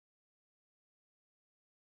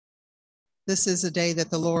This is a day that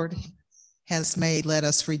the Lord has made. Let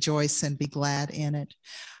us rejoice and be glad in it.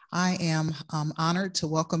 I am honored to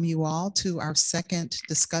welcome you all to our second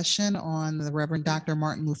discussion on the Reverend Dr.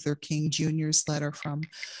 Martin Luther King Jr.'s letter from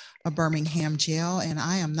a Birmingham jail. And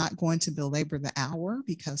I am not going to belabor the hour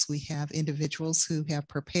because we have individuals who have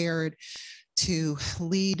prepared to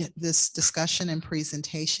lead this discussion and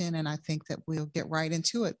presentation. And I think that we'll get right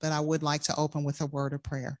into it, but I would like to open with a word of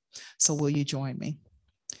prayer. So will you join me?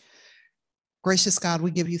 Gracious God,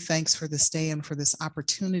 we give you thanks for this day and for this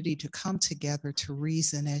opportunity to come together to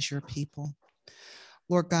reason as your people.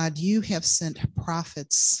 Lord God, you have sent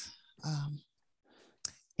prophets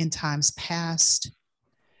in times past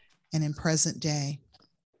and in present day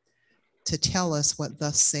to tell us what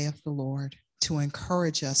thus saith the Lord, to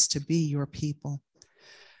encourage us to be your people,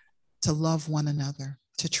 to love one another,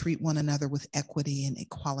 to treat one another with equity and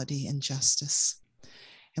equality and justice.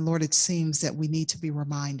 And Lord, it seems that we need to be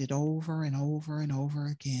reminded over and over and over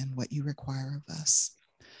again what you require of us.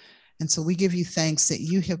 And so we give you thanks that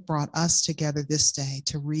you have brought us together this day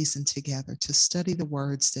to reason together, to study the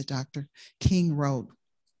words that Dr. King wrote.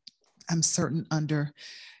 I'm certain under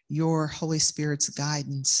your Holy Spirit's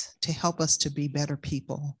guidance to help us to be better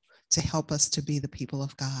people, to help us to be the people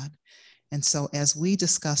of God. And so as we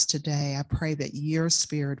discuss today, I pray that your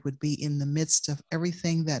spirit would be in the midst of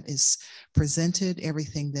everything that is presented,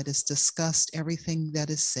 everything that is discussed, everything that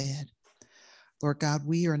is said. Lord God,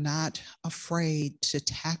 we are not afraid to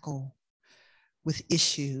tackle with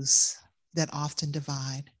issues that often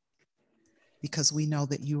divide because we know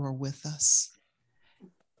that you are with us.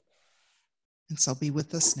 And so be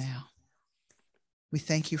with us now. We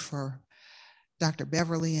thank you for Dr.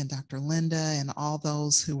 Beverly and Dr. Linda and all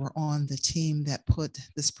those who were on the team that put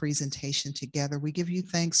this presentation together. We give you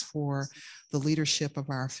thanks for the leadership of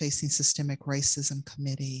our Facing Systemic Racism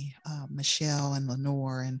Committee, Michelle and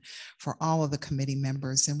Lenore, and for all of the committee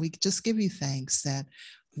members. And we just give you thanks that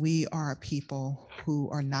we are a people who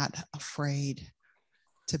are not afraid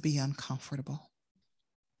to be uncomfortable.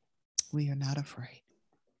 We are not afraid.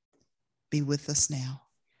 Be with us now.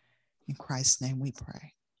 In Christ's name we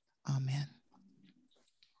pray. Amen.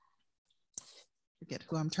 Forget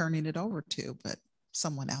who I'm turning it over to, but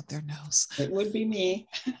someone out there knows. It would be me.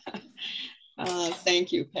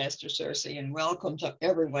 Thank you, Pastor Cersei, and welcome to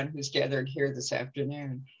everyone who's gathered here this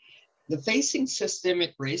afternoon. The Facing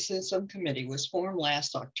Systemic Racism Committee was formed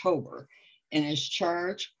last October and is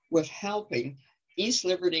charged with helping East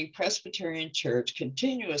Liberty Presbyterian Church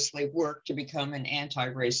continuously work to become an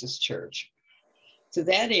anti-racist church. To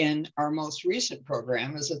that end, our most recent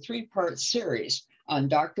program is a three-part series on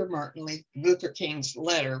Dr. Martin Luther King's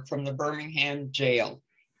letter from the Birmingham Jail.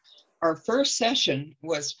 Our first session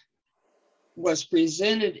was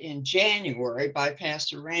presented in January by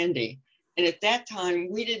Pastor Randy, and at that time,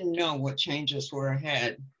 we didn't know what changes were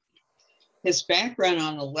ahead. His background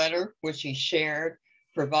on the letter, which he shared,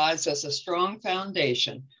 provides us a strong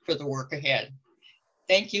foundation for the work ahead.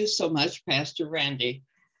 Thank you so much, Pastor Randy.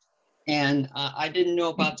 And I didn't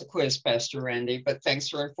know about the quiz, Pastor Randy, but thanks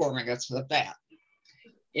for informing us of that.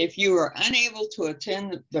 If you are unable to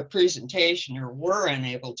attend the presentation or were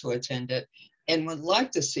unable to attend it and would like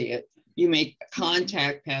to see it, you may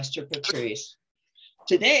contact Pastor Patrice.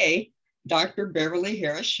 Today, Dr. Beverly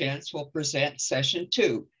Harris-Schenz will present session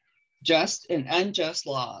 2, Just and Unjust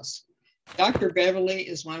Laws. Dr. Beverly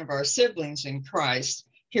is one of our siblings in Christ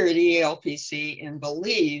here at ELPC and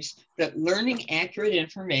believes that learning accurate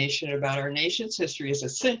information about our nation's history is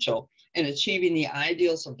essential in achieving the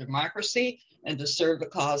ideals of democracy and to serve the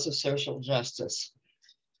cause of social justice.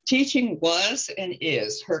 Teaching was and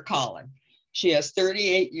is her calling. She has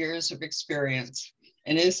 38 years of experience.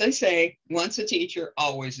 And as they say, once a teacher,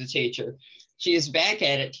 always a teacher. She is back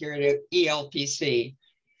at it here at ELPC.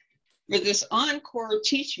 For this encore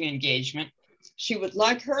teaching engagement, she would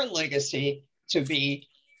like her legacy to be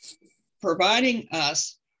providing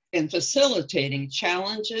us and facilitating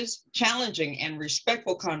challenging and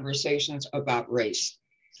respectful conversations about race.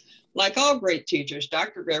 Like all great teachers,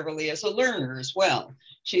 Dr. Beverly is a learner as well.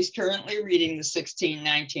 She's currently reading the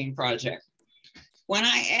 1619 Project. When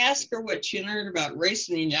I asked her what she learned about race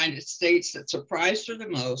in the United States that surprised her the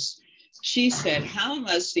most, she said how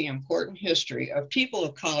much the important history of people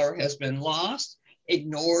of color has been lost,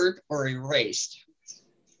 ignored, or erased.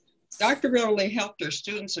 Dr. Beverly helped her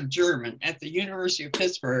students of German at the University of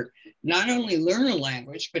Pittsburgh not only learn a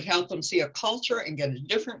language, but help them see a culture and get a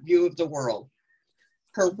different view of the world.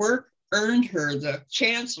 Her work earned her the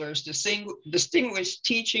Chancellor's Distinguished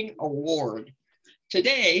Teaching Award.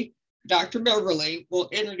 Today, Dr. Beverly will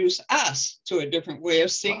introduce us to a different way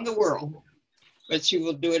of seeing the world, but she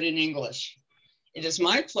will do it in English. It is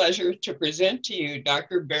my pleasure to present to you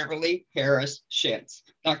Dr. Beverly Harris-Schenz.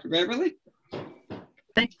 Dr. Beverly?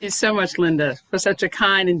 Thank you so much, Linda, for such a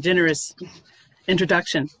kind and generous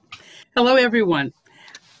introduction. Hello, everyone.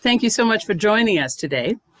 Thank you so much for joining us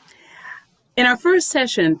today. In our first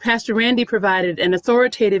session, Pastor Randy provided an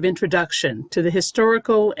authoritative introduction to the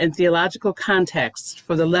historical and theological context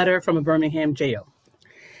for the letter from a Birmingham jail.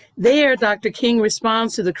 There, Dr. King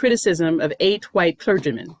responds to the criticism of 8 white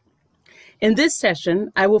clergymen. In this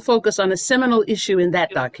session, I will focus on a seminal issue in that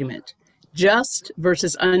document, just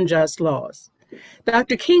versus unjust laws.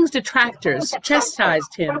 Dr. King's detractors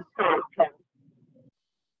chastised him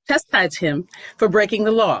for breaking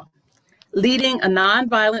the law, leading a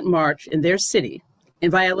nonviolent march in their city in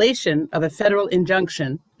violation of a federal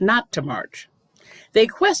injunction not to march. They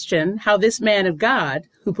question how this man of God,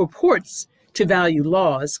 who purports to value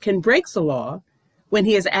laws, can break the law when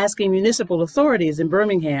he is asking municipal authorities in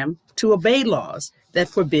Birmingham to obey laws that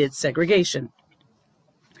forbid segregation.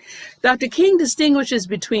 Dr. King distinguishes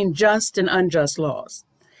between just and unjust laws.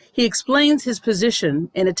 He explains his position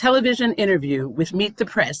in a television interview with Meet the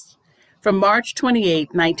Press from March 28,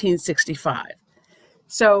 1965.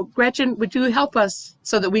 So, Gretchen, would you help us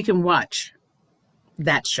so that we can watch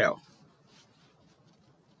that show?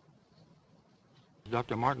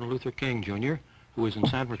 Dr. Martin Luther King, Jr., who is in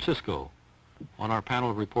San Francisco. On our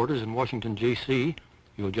panel of reporters in Washington, D.C.,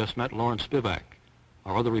 you have just met Lawrence Spivak.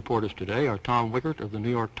 Our other reporters today are Tom Wickert of the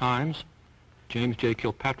New York Times, James J.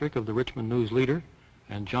 Kilpatrick of the Richmond News Leader,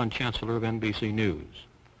 and John Chancellor of NBC News.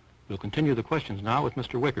 We'll continue the questions now with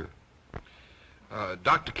Mr. Wickert.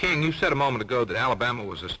 Dr. King, you said a moment ago that Alabama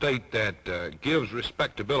was a state that gives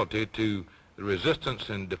respectability to the resistance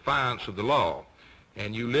and defiance of the law.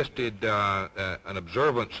 And you listed an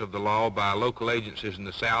observance of the law by local agencies in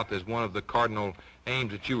the South as one of the cardinal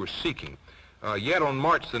aims that you were seeking. Yet on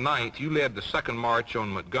March the 9th, you led the second march on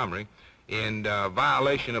Montgomery in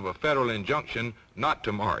violation of a federal injunction not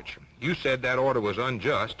to march. You said that order was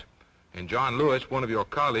unjust, and John Lewis, one of your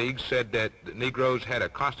colleagues, said that the Negroes had a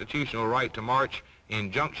constitutional right to march,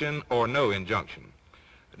 injunction or no injunction.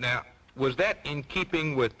 Now, was that in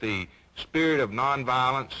keeping with the spirit of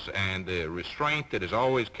nonviolence and the restraint that has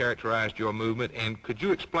always characterized your movement, and could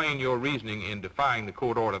you explain your reasoning in defying the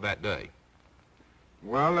court order that day?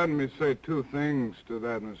 Well, let me say 2 things to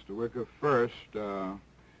that, Mr. Wicker. First,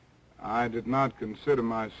 I did not consider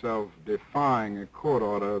myself defying a court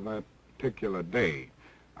order that particular day.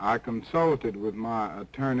 I consulted with my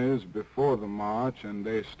attorneys before the march, and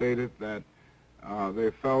they stated that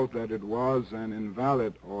they felt that it was an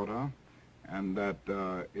invalid order and that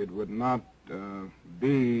it would not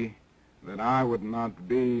be, that I would not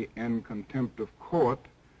be in contempt of court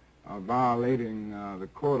violating the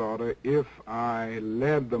court order if I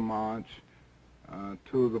led the march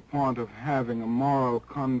to the point of having a moral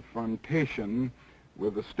confrontation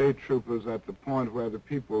with the state troopers at the point where the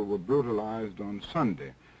people were brutalized on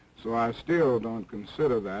Sunday. So I still don't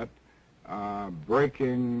consider that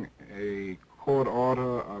breaking a court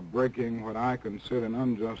order or breaking what I consider an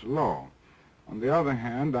unjust law. On the other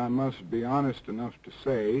hand, I must be honest enough to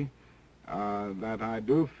say that I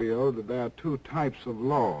do feel that there are 2 types of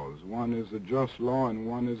laws. One is a just law and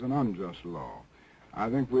one is an unjust law. I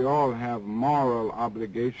think we all have moral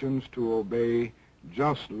obligations to obey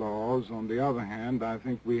just laws. On the other hand, I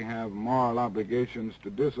think we have moral obligations to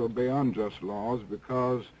disobey unjust laws,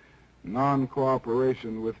 because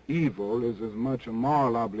non-cooperation with evil is as much a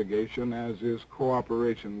moral obligation as is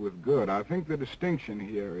cooperation with good. I think the distinction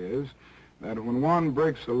here is that when one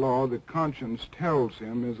breaks a law that conscience tells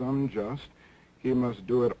him is unjust, he must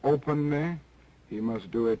do it openly, he must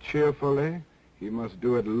do it cheerfully, he must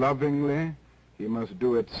do it lovingly, he must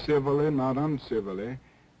do it civilly, not uncivilly,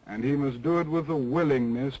 and he must do it with a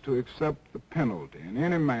willingness to accept the penalty. And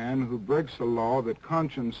any man who breaks a law that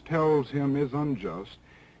conscience tells him is unjust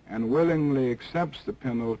and willingly accepts the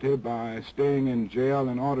penalty by staying in jail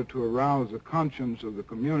in order to arouse the conscience of the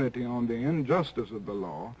community on the injustice of the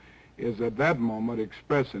law is at that moment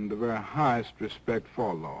expressing the very highest respect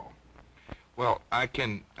for law. Well, I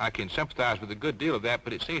can sympathize with a good deal of that,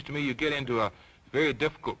 but it seems to me you get into a very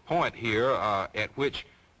difficult point here at which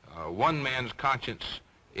one man's conscience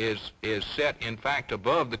is set, in fact,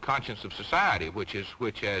 above the conscience of society, which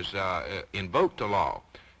has invoked the law.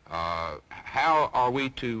 How are we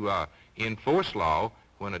to enforce law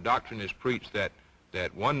when a doctrine is preached that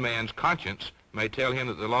one man's conscience may tell him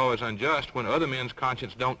that the law is unjust when other men's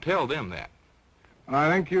conscience don't tell them that? And I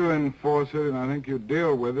think you enforce it, and I think you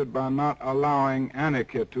deal with it by not allowing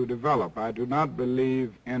anarchy to develop. I do not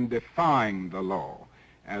believe in defying the law.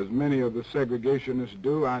 as many of the segregationists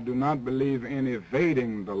do. I do not believe in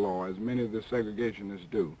evading the law, as many of the segregationists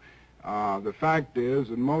do. The fact is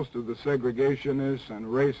that most of the segregationists and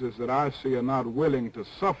racists that I see are not willing to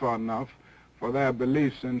suffer enough for their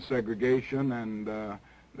beliefs in segregation, and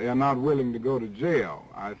they are not willing to go to jail.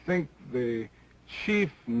 I think the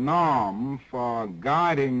chief norm for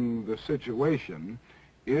guiding the situation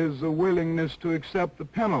is a willingness to accept the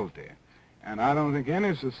penalty. And I don't think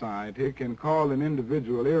any society can call an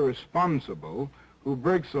individual irresponsible who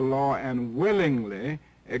breaks a law and willingly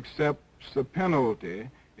accepts the penalty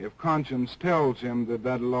if conscience tells him that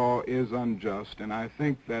that law is unjust. And I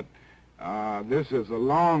think that this is a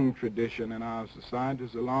long tradition in our society.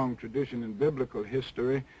 It's a long tradition in biblical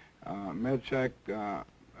history. Meshach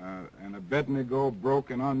and Abednego broke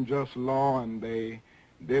an unjust law, and they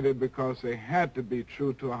did it because they had to be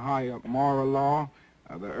true to a higher moral law.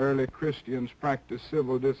 The early Christians practiced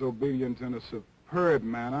civil disobedience in a superb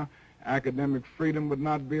manner. Academic freedom would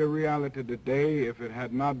not be a reality today if it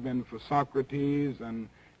had not been for Socrates, and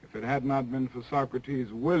if it had not been for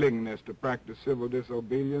Socrates' willingness to practice civil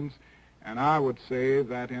disobedience. And I would say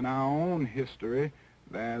that in our own history,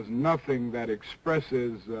 there's nothing that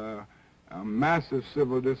expresses massive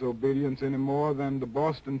civil disobedience any more than the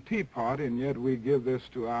Boston Tea Party, and yet we give this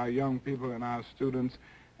to our young people and our students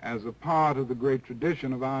as a part of the great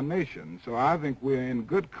tradition of our nation. So I think we're in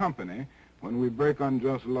good company when we break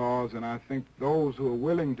unjust laws, and I think those who are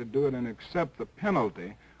willing to do it and accept the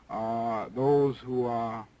penalty are those who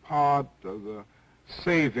are part of the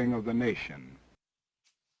saving of the nation.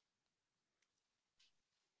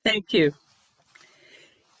 Thank you.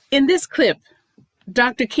 In this clip,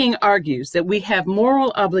 Dr. King argues that we have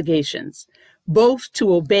moral obligations both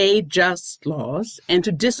to obey just laws and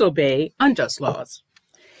to disobey unjust laws.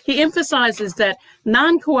 He emphasizes that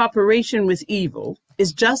non-cooperation with evil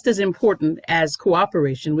is just as important as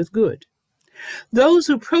cooperation with good. Those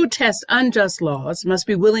who protest unjust laws must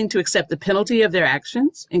be willing to accept the penalty of their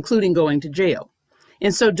actions, including going to jail.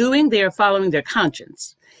 In so doing, they are following their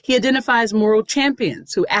conscience. He identifies moral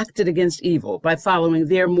champions who acted against evil by following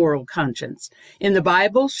their moral conscience. In the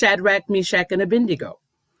Bible, Shadrach, Meshach, and Abednego.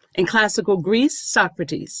 In classical Greece,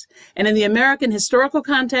 Socrates. And in the American historical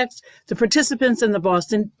context, the participants in the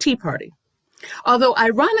Boston Tea Party. Although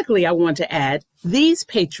ironically, I want to add, these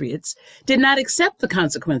patriots did not accept the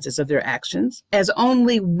consequences of their actions, as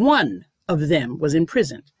only one of them was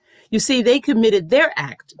imprisoned. You see, they committed their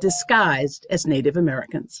act disguised as Native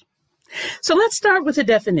Americans. So let's start with a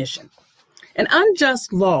definition. An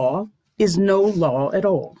unjust law is no law at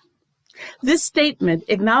all. This statement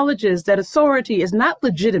acknowledges that authority is not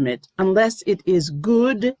legitimate unless it is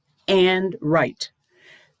good and right.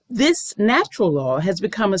 This natural law has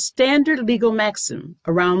become a standard legal maxim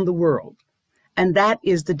around the world, and that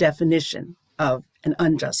is the definition of an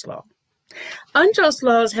unjust law. Unjust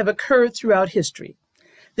laws have occurred throughout history.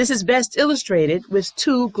 This is best illustrated with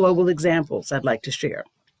two global examples I'd like to share.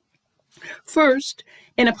 First,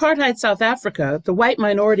 in apartheid South Africa, the white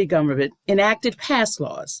minority government enacted pass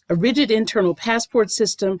laws, a rigid internal passport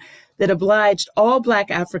system that obliged all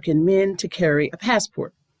Black African men to carry a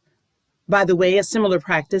passport. By the way, a similar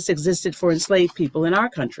practice existed for enslaved people in our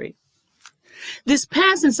country. This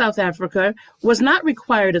pass in South Africa was not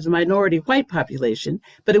required of the minority white population,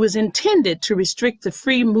 but it was intended to restrict the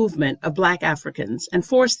free movement of Black Africans and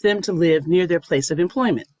force them to live near their place of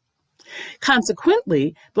employment.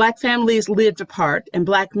 Consequently, Black families lived apart, and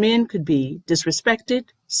Black men could be disrespected,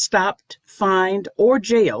 stopped, fined, or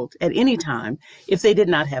jailed at any time if they did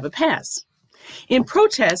not have a pass. In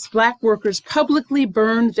protest, Black workers publicly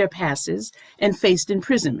burned their passes and faced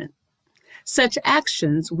imprisonment. Such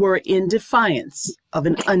actions were in defiance of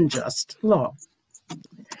an unjust law.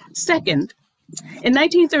 Second, in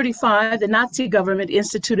 1935, the Nazi government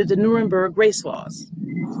instituted the Nuremberg race laws.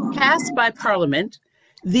 Passed by Parliament,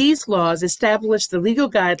 these laws established the legal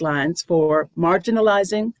guidelines for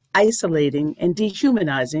marginalizing, isolating, and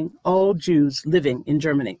dehumanizing all Jews living in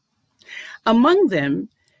Germany. Among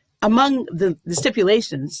the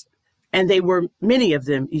stipulations, and they were many of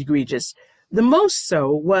them egregious, the most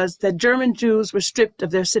so was that German Jews were stripped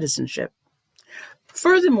of their citizenship.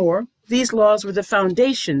 Furthermore, these laws were the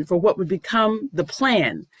foundation for what would become the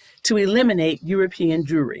plan to eliminate European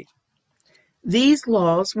Jewry. These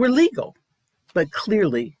laws were legal, but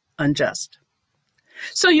clearly unjust.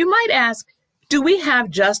 So you might ask, do we have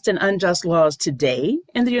just and unjust laws today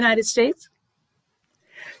in the United States?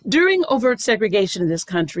 During overt segregation in this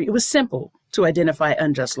country, it was simple to identify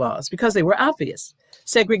unjust laws because they were obvious.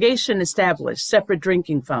 Segregation established separate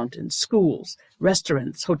drinking fountains, schools,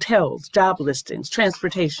 restaurants, hotels, job listings,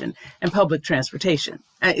 transportation, and public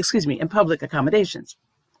accommodations.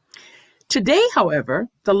 Today, however,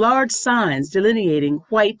 the large signs delineating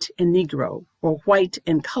white and Negro or white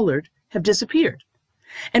and colored have disappeared.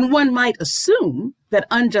 And one might assume that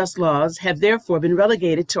unjust laws have therefore been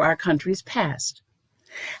relegated to our country's past.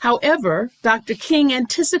 However, Dr. King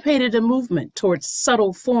anticipated a movement towards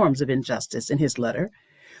subtle forms of injustice in his letter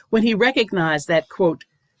when he recognized that, quote,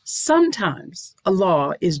 sometimes a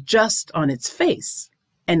law is just on its face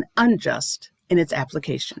and unjust in its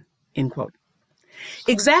application, end quote.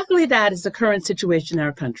 Exactly that is the current situation in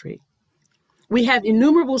our country. We have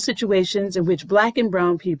innumerable situations in which Black and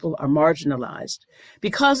brown people are marginalized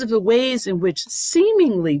because of the ways in which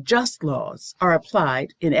seemingly just laws are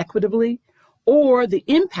applied inequitably, or the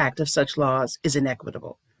impact of such laws is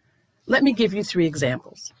inequitable. Let me give you 3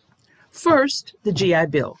 examples. First, the GI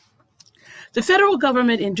Bill. The federal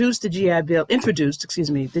government introduced the GI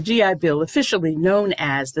Bill, officially known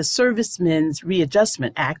as the Servicemen's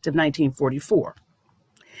Readjustment Act of 1944.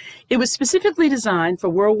 It was specifically designed for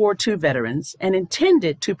World War II veterans and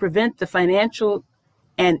intended to prevent the financial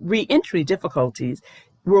and reentry difficulties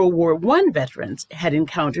World War I veterans had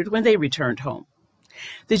encountered when they returned home.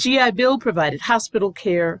 The GI Bill provided hospital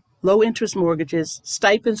care, low-interest mortgages,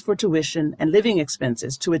 stipends for tuition and living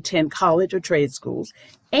expenses to attend college or trade schools,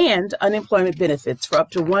 and unemployment benefits for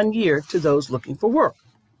up to 1 year to those looking for work.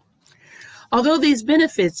 Although these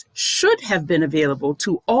benefits should have been available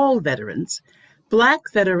to all veterans, Black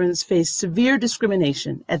veterans face severe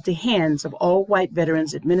discrimination at the hands of all white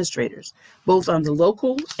veterans administrators, both on the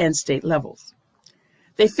local and state levels.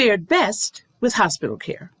 They fared best with hospital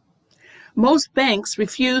care. Most banks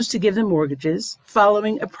refused to give them mortgages,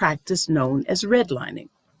 following a practice known as redlining.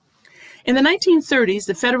 In the 1930s,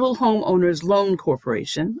 the Federal Homeowners Loan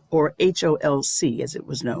Corporation, or HOLC as it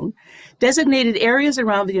was known, designated areas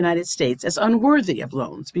around the United States as unworthy of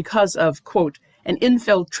loans because of, quote, an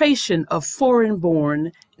infiltration of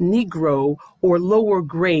foreign-born, Negro, or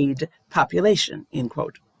lower-grade population, end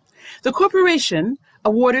quote. The corporation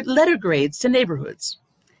awarded letter grades to neighborhoods,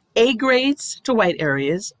 A grades to white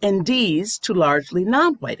areas, and Ds to largely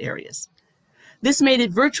non-white areas. This made it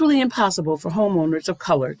virtually impossible for homeowners of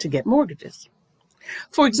color to get mortgages.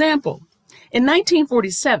 For example, in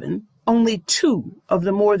 1947, only 2 of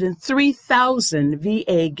the more than 3,000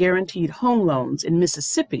 VA guaranteed home loans in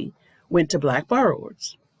Mississippi went to Black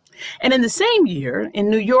borrowers. And in the same year, in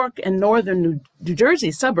New York and northern New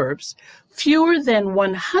Jersey suburbs, fewer than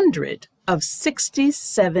 100 of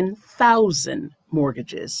 67,000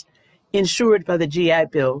 mortgages insured by the GI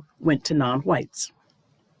Bill went to non-whites.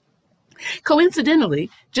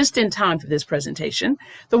 Coincidentally, just in time for this presentation,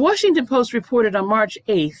 the Washington Post reported on March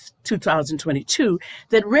 8, 2022,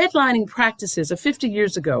 that redlining practices of 50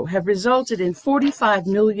 years ago have resulted in 45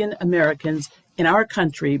 million Americans in our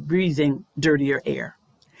country breathing dirtier air.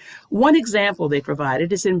 One example they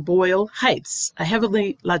provided is in Boyle Heights, a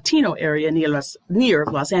heavily Latino area near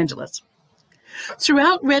Los Angeles.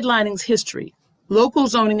 Throughout redlining's history, local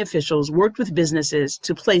zoning officials worked with businesses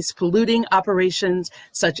to place polluting operations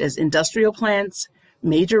such as industrial plants,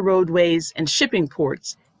 major roadways, and shipping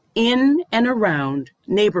ports in and around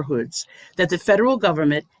neighborhoods that the federal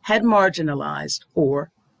government had marginalized or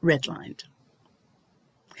redlined.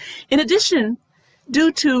 In addition,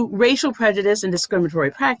 due to racial prejudice and discriminatory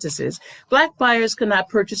practices, Black buyers could not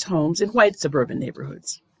purchase homes in white suburban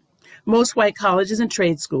neighborhoods. Most white colleges and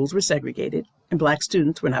trade schools were segregated, and Black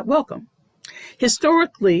students were not welcome.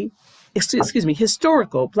 Historical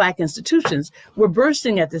Black institutions were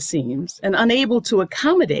bursting at the seams and unable to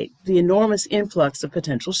accommodate the enormous influx of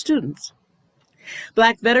potential students.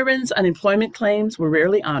 Black veterans' unemployment claims were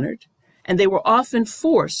rarely honored, and they were often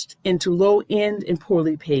forced into low-end and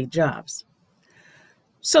poorly paid jobs.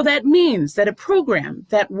 So that means that a program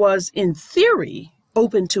that was, in theory,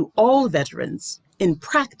 open to all veterans, in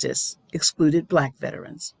practice, excluded Black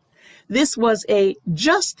veterans. This was a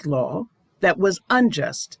just law that was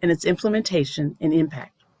unjust in its implementation and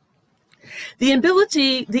impact. The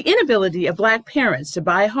inability of Black parents to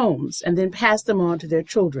buy homes and then pass them on to their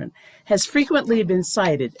children has frequently been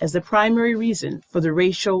cited as the primary reason for the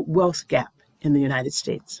racial wealth gap in the United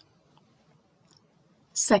States.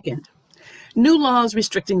 Second, new laws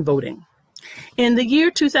restricting voting. In the year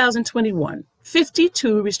 2021,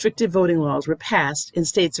 52 restrictive voting laws were passed in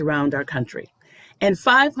states around our country, and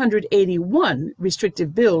 581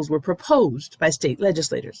 restrictive bills were proposed by state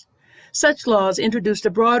legislators. Such laws introduced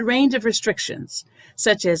a broad range of restrictions,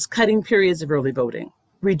 such as cutting periods of early voting,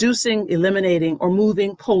 reducing, eliminating, or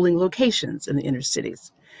moving polling locations in the inner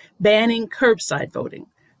cities, banning curbside voting,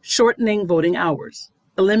 shortening voting hours,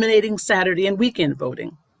 eliminating Saturday and weekend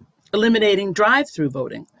voting, eliminating drive-through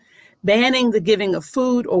voting, banning the giving of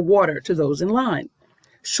food or water to those in line,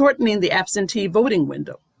 shortening the absentee voting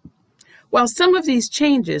window. While some of these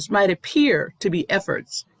changes might appear to be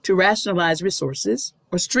efforts to rationalize resources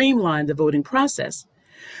or streamline the voting process,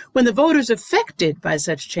 when the voters affected by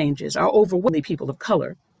such changes are overwhelmingly people of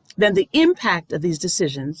color, then the impact of these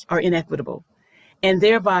decisions are inequitable and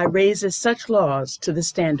thereby raises such laws to the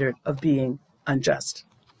standard of being unjust.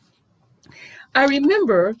 I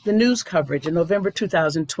remember the news coverage in November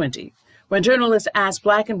 2020 when journalists asked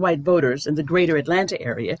Black and white voters in the greater Atlanta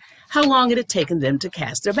area how long it had taken them to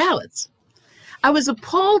cast their ballots. I was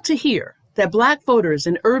appalled to hear that Black voters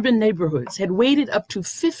in urban neighborhoods had waited up to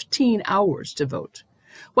 15 hours to vote,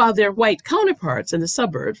 while their white counterparts in the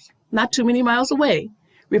suburbs, not too many miles away,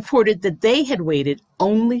 reported that they had waited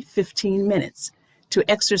only 15 minutes to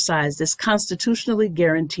exercise this constitutionally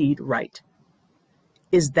guaranteed right.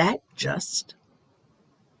 Is that just?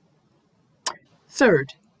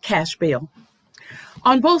 Third, cash bail.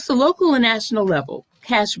 On both the local and national level,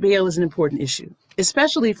 cash bail is an important issue,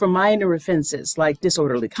 especially for minor offenses like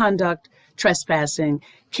disorderly conduct, trespassing,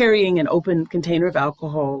 carrying an open container of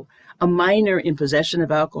alcohol, a minor in possession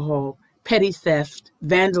of alcohol, petty theft,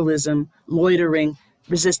 vandalism, loitering,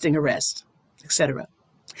 resisting arrest, etc.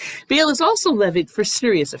 Bail is also levied for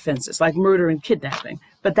serious offenses like murder and kidnapping,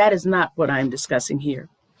 but that is not what I'm discussing here.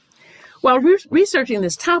 While researching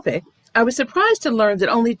this topic, I was surprised to learn that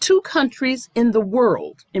only 2 countries in the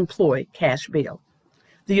world employ cash bail: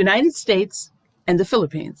 the United States and the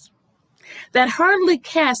Philippines. That hardly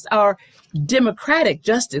casts our democratic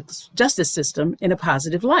justice system in a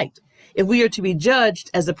positive light, if we are to be judged,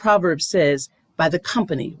 as the proverb says, by the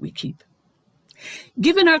company we keep.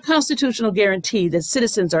 Given our constitutional guarantee that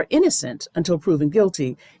citizens are innocent until proven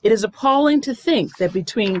guilty, it is appalling to think that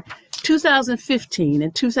between 2015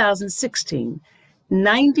 and 2016,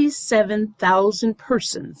 97,000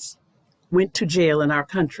 persons went to jail in our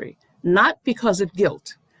country, not because of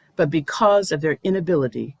guilt, but because of their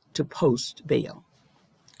inability to post bail.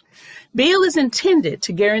 Bail is intended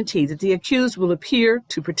to guarantee that the accused will appear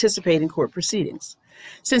to participate in court proceedings.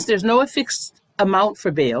 Since there's no fixed amount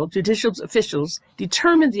for bail, judicial officials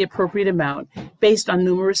determine the appropriate amount based on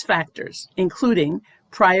numerous factors, including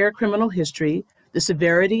prior criminal history, the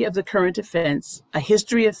severity of the current offense, a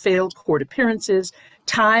history of failed court appearances,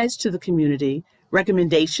 ties to the community,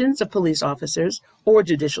 recommendations of police officers or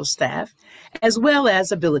judicial staff, as well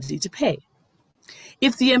as ability to pay.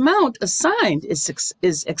 If the amount assigned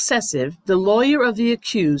is excessive, the lawyer of the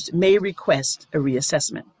accused may request a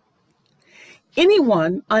reassessment.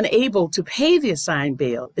 Anyone unable to pay the assigned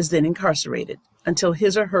bail is then incarcerated until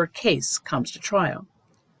his or her case comes to trial.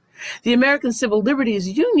 The American Civil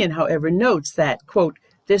Liberties Union, however, notes that, quote,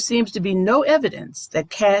 there seems to be no evidence that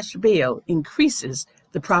cash bail increases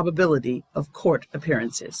the probability of court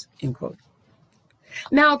appearances, end quote.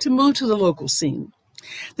 Now to move to the local scene.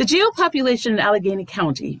 The jail population in Allegheny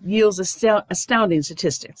County yields astounding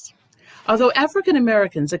statistics. Although African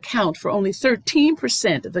Americans account for only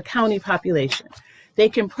 13% of the county population, they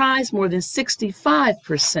comprise more than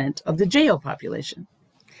 65% of the jail population.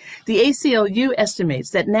 The ACLU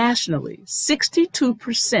estimates that nationally,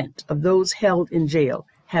 62% of those held in jail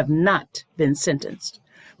have not been sentenced.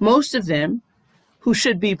 Most of them, who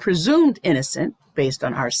should be presumed innocent, based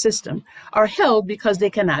on our system, are held because they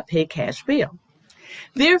cannot pay cash bail.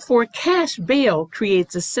 Therefore, cash bail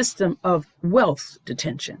creates a system of wealth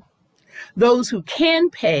detention. Those who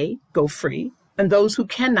can pay go free, and those who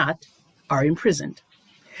cannot are imprisoned.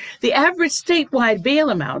 The average statewide bail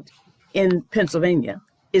amount in Pennsylvania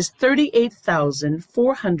is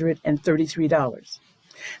 $38,433.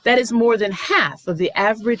 That is more than half of the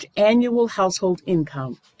average annual household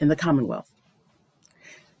income in the Commonwealth.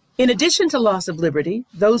 In addition to loss of liberty,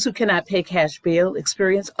 those who cannot pay cash bail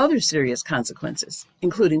experience other serious consequences,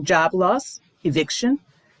 including job loss, eviction,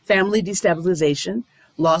 family destabilization,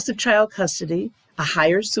 loss of child custody, a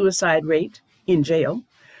higher suicide rate in jail,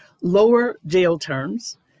 longer jail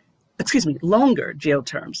terms, because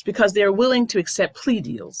they are willing to accept plea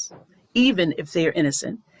deals, even if they are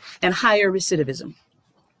innocent, and higher recidivism.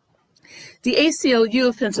 The ACLU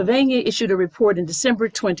of Pennsylvania issued a report in December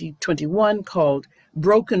 2021 called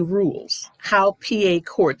Broken Rules: How PA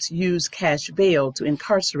Courts Use Cash Bail to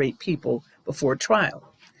Incarcerate People Before Trial.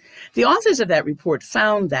 The authors of that report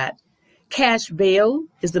found that cash bail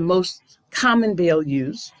is the most common bail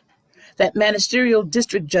used, that ministerial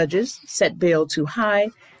district judges set bail too high,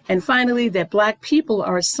 and finally, that Black people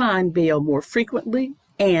are assigned bail more frequently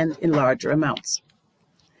and in larger amounts.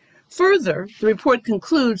 Further, the report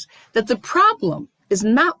concludes that the problem is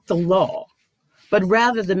not the law, but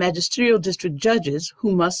rather the magisterial district judges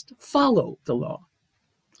who must follow the law.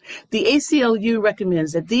 The ACLU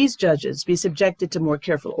recommends that these judges be subjected to more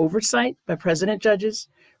careful oversight by president judges,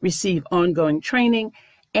 receive ongoing training,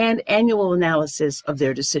 and annual analysis of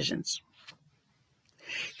their decisions.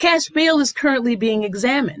 Cash bail is currently being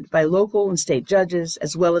examined by local and state judges,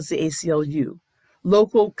 as well as the ACLU,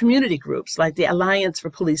 local community groups like the Alliance for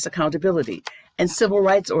Police Accountability, and civil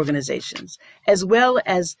rights organizations, as well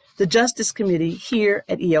as the Justice Committee here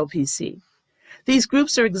at ELPC. These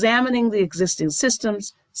groups are examining the existing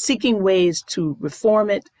systems, seeking ways to reform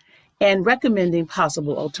it, and recommending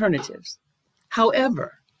possible alternatives.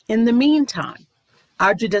 However, in the meantime,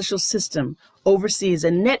 our judicial system oversees a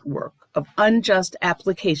network of unjust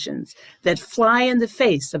applications that fly in the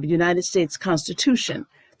face of the United States Constitution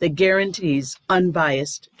that guarantees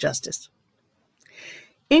unbiased justice.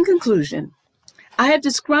 In conclusion, I have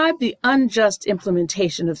described the unjust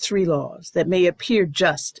implementation of 3 laws that may appear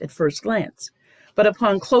just at first glance, but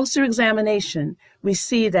upon closer examination, we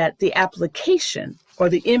see that the application or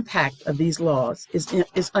the impact of these laws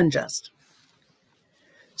is unjust.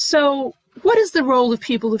 So, what is the role of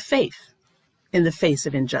people of faith in the face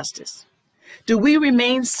of injustice? Do we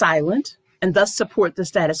remain silent and thus support the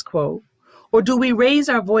status quo, or do we raise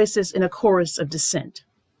our voices in a chorus of dissent?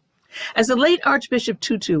 As the late Archbishop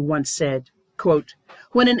Tutu once said, quote,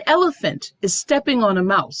 "When an elephant is stepping on a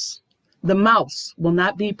mouse, the mouse will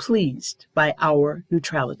not be pleased by our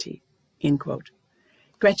neutrality," end quote.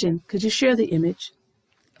 Gretchen, could you share the image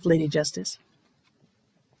of Lady Justice?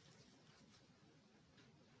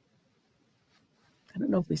 I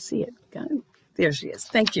don't know if we see it. There she is.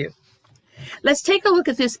 Thank you. Let's take a look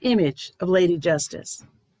at this image of Lady Justice.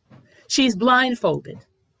 She's blindfolded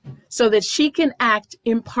so that she can act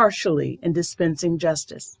impartially in dispensing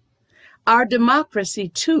justice. Our democracy,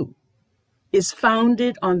 too, is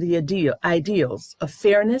founded on the ideals of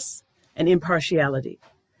fairness and impartiality,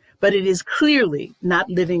 but it is clearly not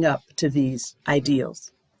living up to these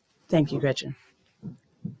ideals. Thank you, Gretchen.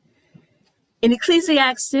 In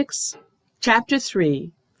Ecclesiastes chapter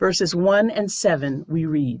 3, verses 1 and 7, we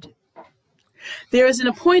read, "There is an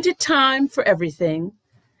appointed time for everything,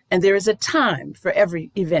 and there is a time for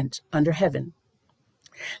every event under heaven.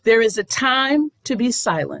 There is a time to be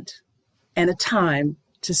silent and a time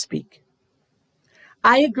to speak."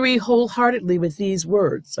 I agree wholeheartedly with these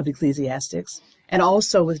words of Ecclesiastes and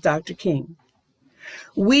also with Dr. King.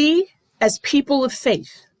 We, as people of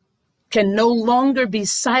faith, can no longer be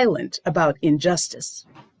silent about injustice.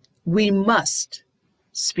 We must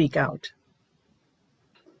speak out.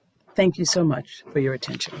 Thank you so much for your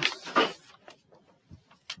attention.